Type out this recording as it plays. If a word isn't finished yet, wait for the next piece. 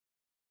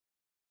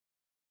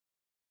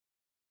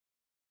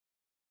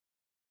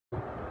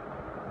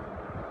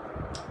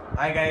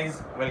Hi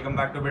guys, welcome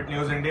back to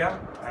BitNews India,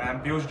 and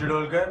I'm Piyush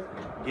Jidolkar,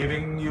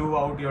 giving you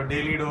out your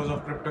daily dose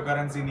of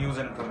cryptocurrency news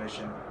and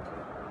information.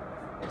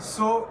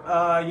 So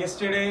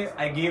yesterday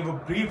I gave a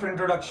brief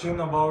introduction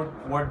about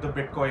what the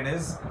Bitcoin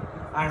is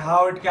and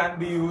how it can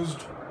be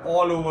used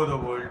all over the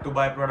world to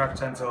buy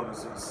products and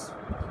services.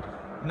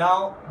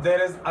 Now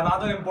there is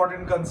another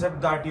important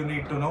concept that you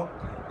need to know.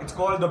 It's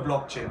called the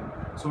blockchain.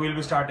 So we'll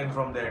be starting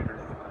from there today.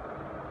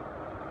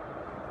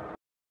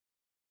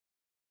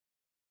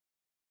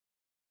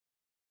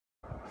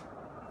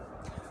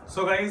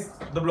 So guys,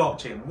 the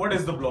blockchain. What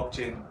is the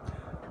blockchain?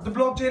 The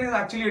blockchain is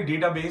actually a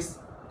database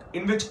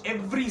in which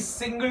every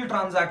single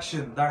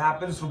transaction that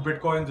happens through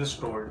Bitcoin is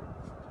stored.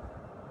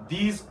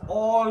 These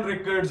all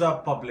records are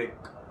public,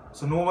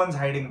 so no one's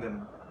hiding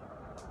them.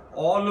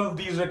 All of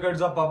these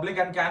records are public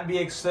and can be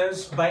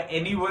accessed by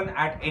anyone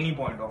at any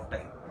point of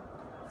time.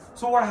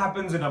 So what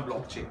happens in a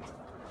blockchain?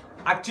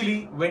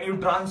 Actually, when you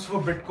transfer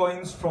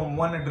Bitcoins from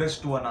one address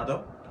to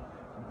another,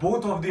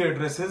 both of the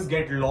addresses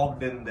get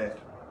logged in there.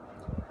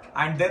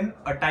 And then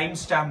a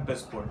timestamp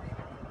is put.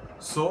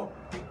 So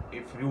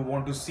if you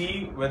want to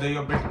see whether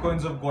your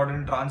Bitcoins have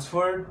gotten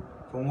transferred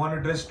from one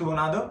address to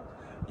another,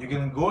 you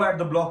can go at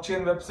the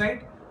blockchain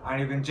website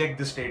and you can check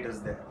the status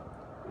there.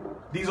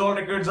 These all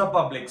records are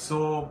public,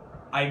 so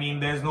I mean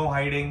there's no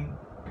hiding,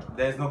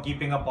 there's no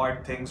keeping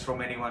apart things from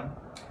anyone.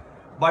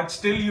 But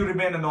still you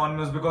remain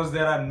anonymous because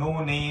there are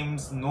no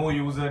names, no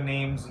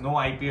usernames, no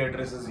IP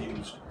addresses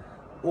used.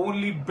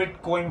 Only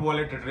Bitcoin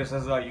wallet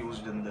addresses are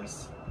used in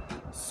this.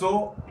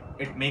 So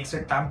it makes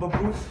it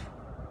tamper-proof.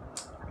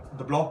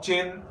 The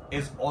blockchain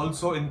is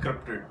also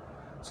encrypted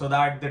so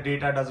that the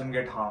data doesn't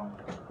get harmed.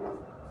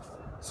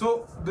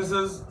 So this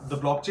is the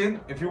blockchain.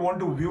 If you want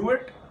to view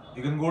it,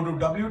 you can go to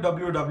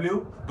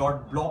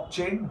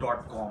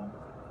www.blockchain.com.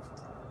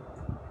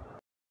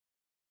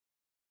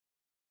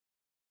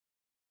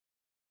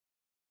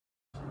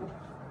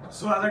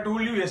 So as I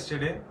told you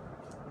yesterday,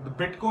 the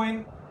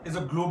Bitcoin is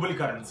a global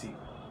currency.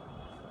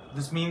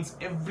 This means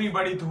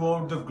everybody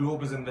throughout the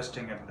globe is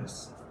investing in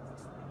this.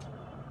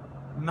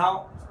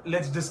 Now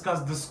let's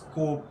discuss the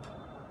scope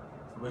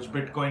which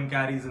Bitcoin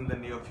carries in the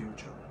near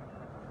future.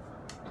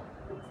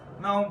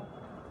 Now,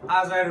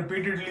 as I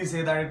repeatedly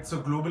say that it's a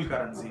global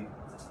currency,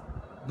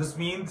 this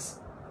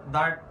means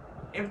that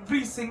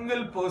every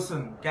single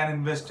person can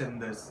invest in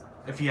this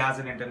if he has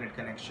an internet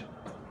connection.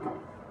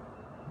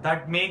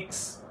 That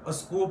makes a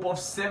scope of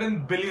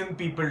 7 billion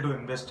people to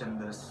invest in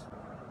this.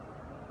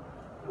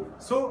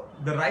 So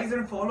the rise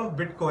and fall of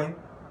Bitcoin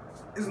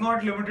is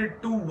not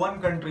limited to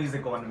one country's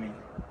economy.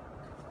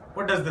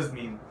 What does this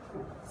mean?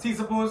 See,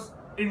 suppose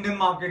Indian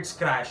markets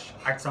crash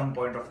at some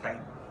point of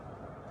time.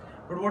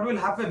 But what will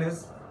happen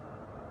is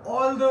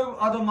all the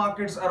other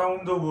markets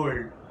around the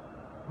world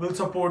will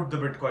support the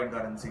Bitcoin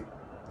currency.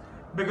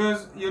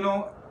 Because,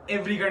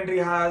 every country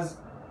has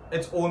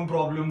its own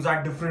problems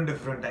at different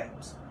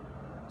times.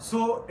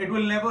 So it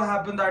will never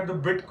happen that the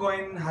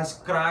Bitcoin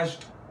has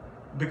crashed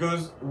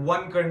because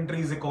one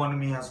country's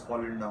economy has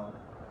fallen down.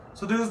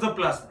 So this is the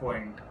plus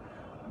point.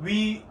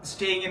 We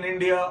staying in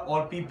India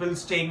or people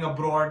staying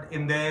abroad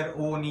in their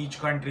own each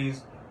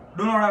countries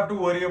do not have to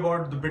worry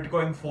about the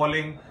Bitcoin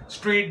falling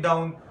straight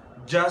down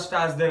just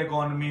as their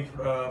economy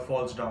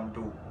falls down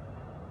too.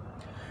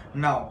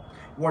 Now,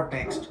 what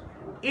next?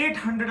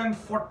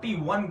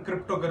 841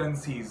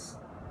 cryptocurrencies,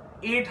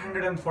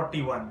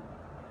 841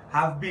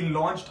 have been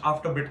launched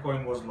after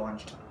Bitcoin was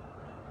launched.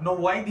 Now,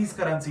 why these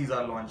currencies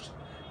are launched?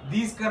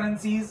 These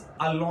currencies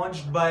are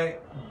launched by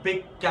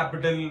big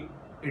capital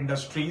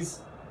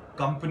industries,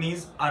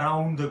 companies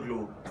around the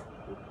globe.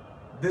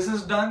 This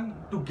is done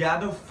to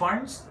gather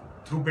funds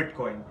through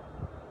Bitcoin.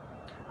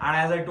 And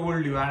as I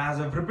told you, and as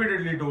I've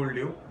repeatedly told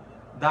you,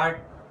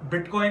 that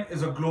Bitcoin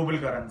is a global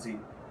currency.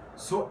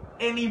 So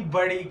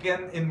anybody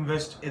can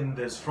invest in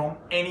this from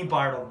any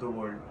part of the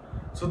world.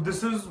 So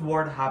this is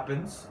what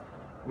happens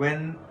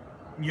when,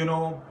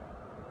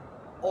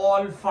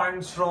 all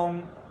funds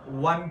from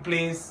one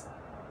place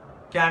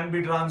can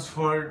be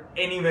transferred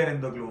anywhere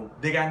in the globe.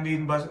 They can be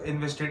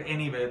invested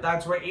anywhere.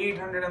 That's why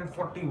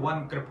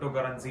 841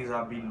 cryptocurrencies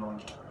have been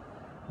launched.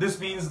 This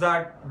means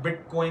that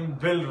Bitcoin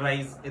will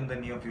rise in the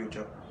near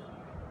future.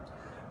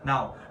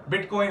 Now,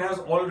 Bitcoin has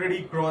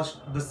already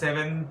crossed the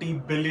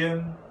 70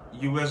 billion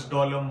US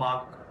dollar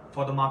mark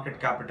for the market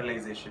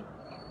capitalization.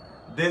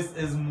 This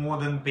is more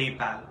than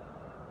PayPal.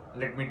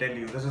 Let me tell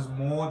you, this is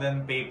more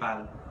than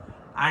PayPal.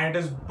 And it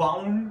is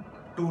bound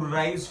to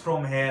rise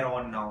from here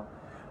on now.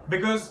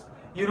 Because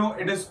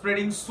it is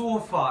spreading so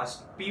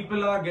fast.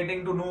 People are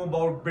getting to know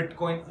about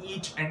Bitcoin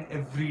each and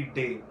every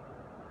day.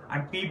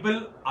 And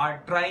people are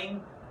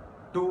trying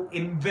to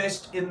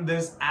invest in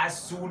this as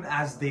soon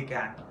as they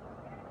can.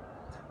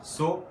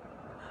 So,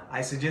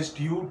 I suggest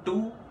you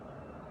to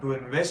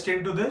invest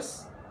into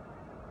this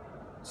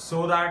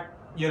so that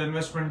your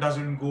investment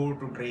doesn't go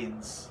to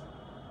drains.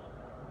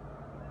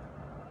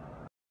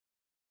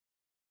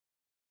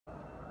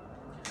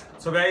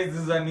 So guys,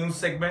 this is our news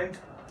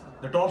segment.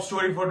 The top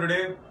story for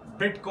today,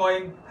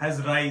 Bitcoin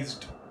has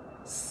rised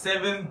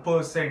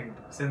 7%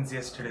 since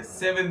yesterday.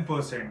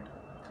 7%.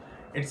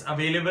 It's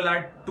available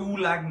at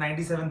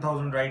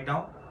 2,97,000 right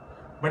now.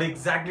 But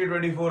exactly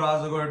 24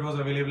 hours ago, it was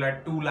available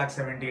at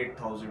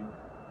 2,78,000.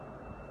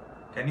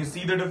 Can you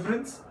see the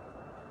difference?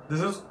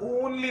 This is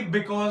only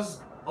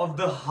because of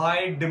the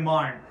high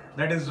demand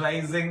that is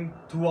rising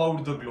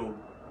throughout the globe.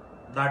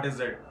 That is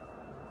it.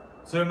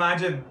 So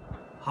imagine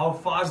how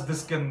fast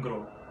this can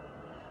grow.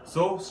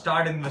 So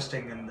start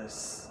investing in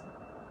this.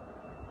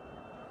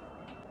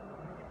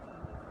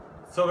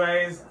 So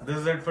guys, this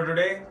is it for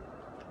today.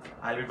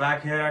 I'll be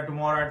back here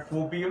tomorrow at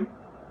 4 p.m.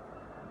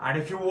 And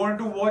if you want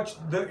to watch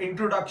the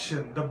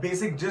introduction, the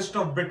basic gist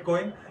of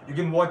Bitcoin, you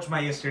can watch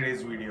my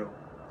yesterday's video.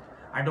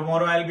 And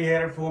tomorrow I'll be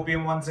here at 4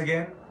 p.m. once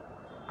again.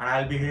 And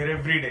I'll be here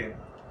every day.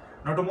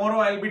 Now tomorrow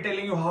I'll be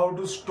telling you how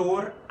to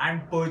store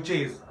and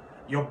purchase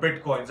your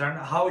Bitcoins and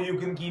how you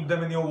can keep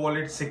them in your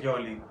wallet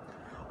securely.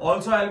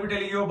 Also, I'll be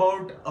telling you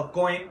about a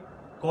coin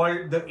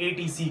called the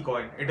ATC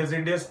coin. It is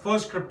India's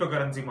first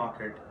cryptocurrency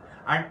market.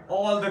 And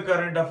all the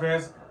current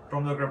affairs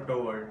from the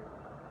crypto world.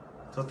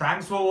 So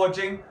thanks for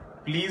watching.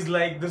 Please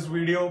like this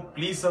video,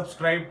 please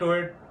subscribe to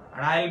it,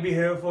 and I'll be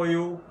here for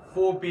you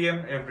 4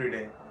 p.m. every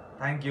day.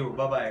 Thank you.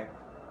 Bye-bye.